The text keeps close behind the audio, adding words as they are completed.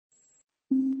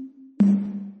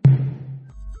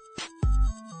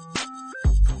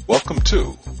Welcome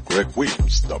to Greg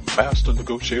Williams, the Master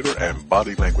Negotiator and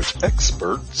Body Language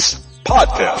Experts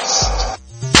podcast.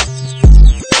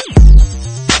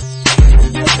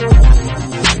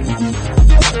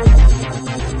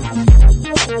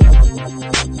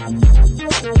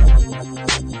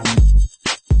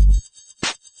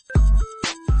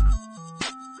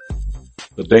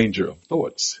 The danger of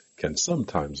thoughts can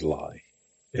sometimes lie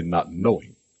in not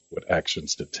knowing what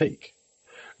actions to take.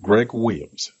 Greg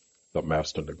Williams, the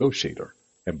Master Negotiator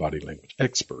and Body Language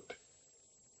Expert.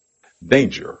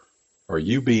 Danger. Are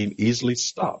you being easily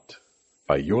stopped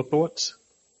by your thoughts?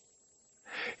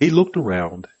 He looked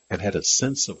around and had a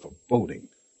sense of foreboding.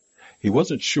 He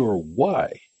wasn't sure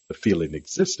why the feeling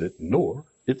existed nor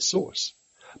its source,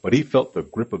 but he felt the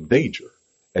grip of danger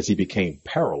as he became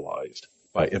paralyzed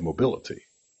by immobility.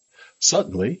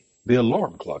 Suddenly, the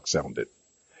alarm clock sounded.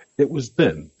 It was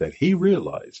then that he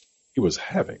realized he was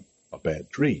having a bad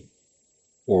dream.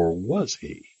 Or was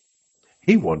he?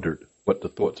 He wondered what the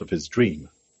thoughts of his dream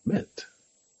meant.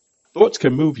 Thoughts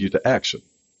can move you to action.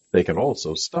 They can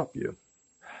also stop you.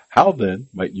 How then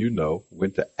might you know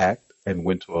when to act and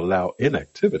when to allow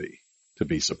inactivity to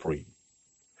be supreme?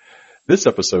 This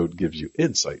episode gives you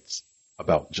insights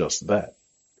about just that.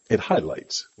 It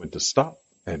highlights when to stop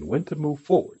and when to move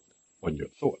forward on your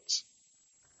thoughts.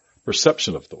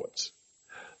 Perception of thoughts.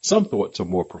 Some thoughts are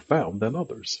more profound than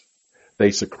others. They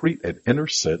secrete an inner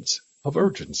sense of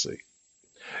urgency.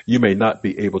 You may not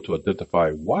be able to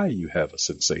identify why you have a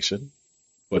sensation,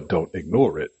 but don't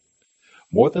ignore it.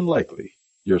 More than likely,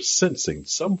 you're sensing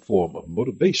some form of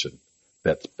motivation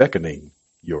that's beckoning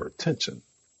your attention.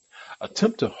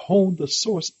 Attempt to hone the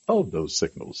source of those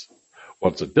signals.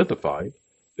 Once identified,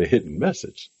 the hidden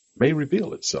message may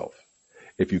reveal itself.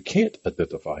 If you can't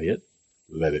identify it,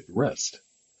 let it rest.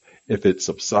 If it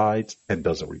subsides and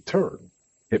doesn't return,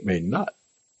 it may not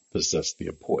possess the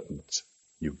importance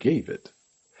you gave it.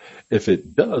 If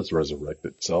it does resurrect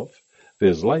itself,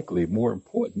 there's likely more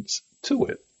importance to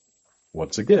it.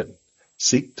 Once again,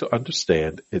 seek to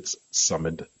understand its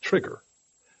summoned trigger.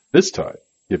 This time,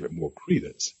 give it more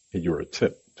credence in your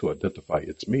attempt to identify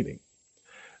its meaning.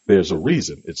 There's a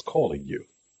reason it's calling you.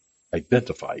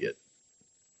 Identify it.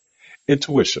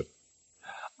 Intuition.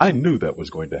 I knew that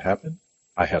was going to happen.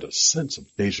 I had a sense of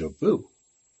deja vu.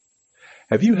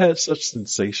 Have you had such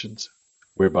sensations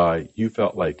whereby you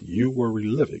felt like you were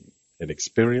reliving an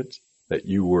experience that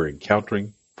you were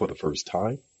encountering for the first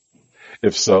time?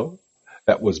 If so,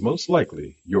 that was most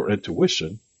likely your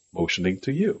intuition motioning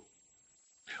to you.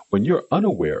 When you're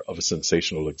unaware of a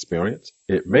sensational experience,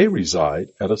 it may reside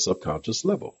at a subconscious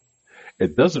level.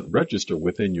 It doesn't register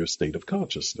within your state of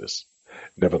consciousness.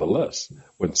 Nevertheless,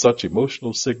 when such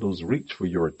emotional signals reach for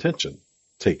your attention,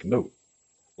 take note.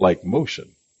 Like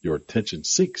motion, your attention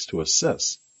seeks to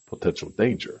assess potential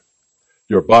danger.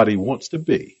 Your body wants to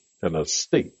be in a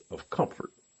state of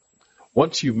comfort.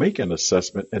 Once you make an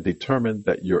assessment and determine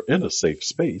that you're in a safe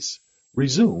space,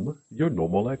 resume your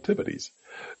normal activities.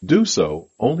 Do so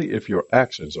only if your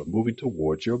actions are moving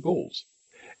towards your goals.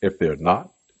 If they're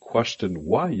not, question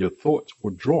why your thoughts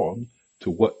were drawn to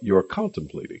what you're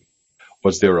contemplating.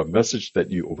 Was there a message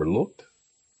that you overlooked?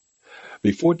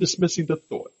 Before dismissing the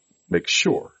thought, make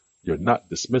sure you're not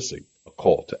dismissing a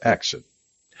call to action.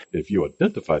 If you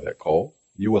identify that call,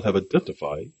 you will have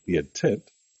identified the intent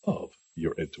of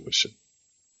your intuition.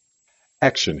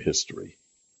 Action history.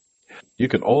 You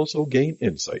can also gain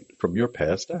insight from your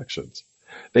past actions.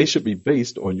 They should be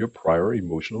based on your prior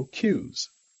emotional cues.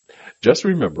 Just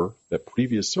remember that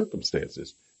previous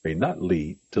circumstances may not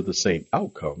lead to the same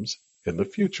outcomes in the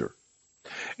future.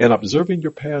 In observing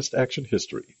your past action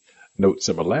history, note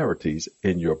similarities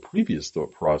in your previous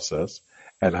thought process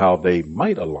and how they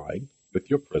might align with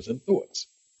your present thoughts.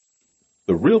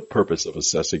 The real purpose of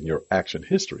assessing your action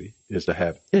history is to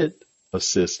have it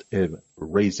assist in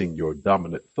raising your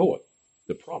dominant thought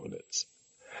to prominence.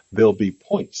 There'll be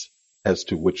points as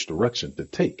to which direction to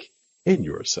take in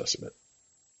your assessment.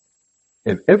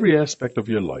 In every aspect of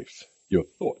your life, your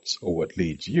thoughts are what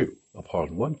leads you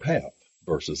upon one path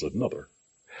versus another.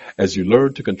 As you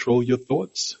learn to control your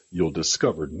thoughts, you'll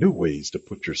discover new ways to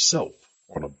put yourself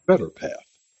on a better path,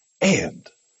 and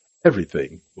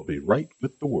everything will be right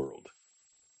with the world.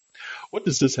 What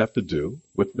does this have to do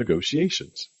with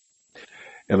negotiations?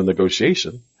 In a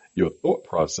negotiation, your thought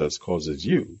process causes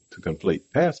you to conflate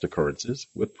past occurrences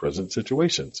with present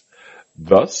situations.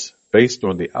 Thus, based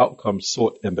on the outcome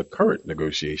sought in the current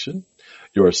negotiation,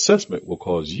 your assessment will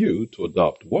cause you to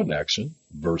adopt one action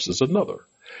versus another.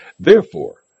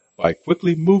 Therefore, By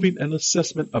quickly moving an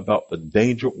assessment about the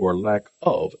danger or lack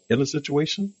of in a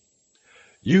situation,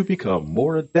 you become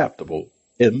more adaptable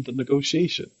in the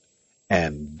negotiation,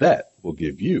 and that will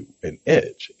give you an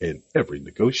edge in every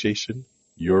negotiation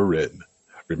you're in.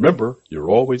 Remember,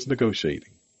 you're always negotiating.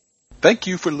 Thank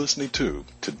you for listening to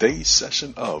today's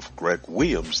session of Greg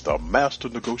Williams, the Master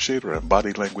Negotiator and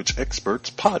Body Language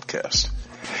Experts podcast.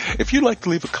 If you'd like to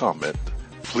leave a comment,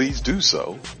 please do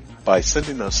so by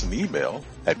sending us an email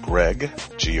at Greg,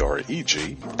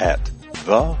 G-R-E-G, at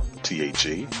the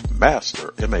T-H-E,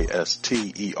 Master,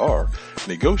 M-A-S-T-E-R,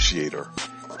 Negotiator,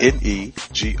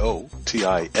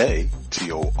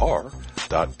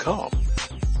 Negotiator.com.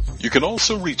 You can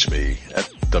also reach me at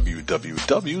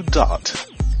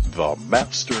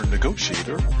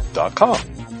www.themasternegotiator.com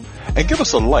and give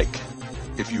us a like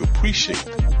if you appreciate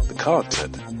the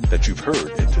content that you've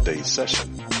heard in today's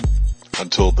session.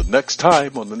 Until the next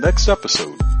time on the next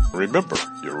episode, remember,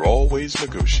 you're always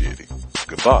negotiating.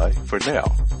 Goodbye for now.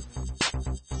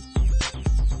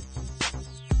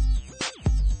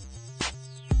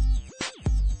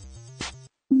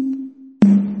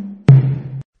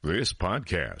 This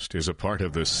podcast is a part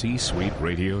of the C-Suite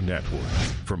Radio Network.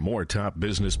 For more top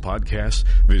business podcasts,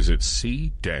 visit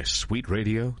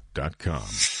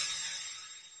c-suiteradio.com.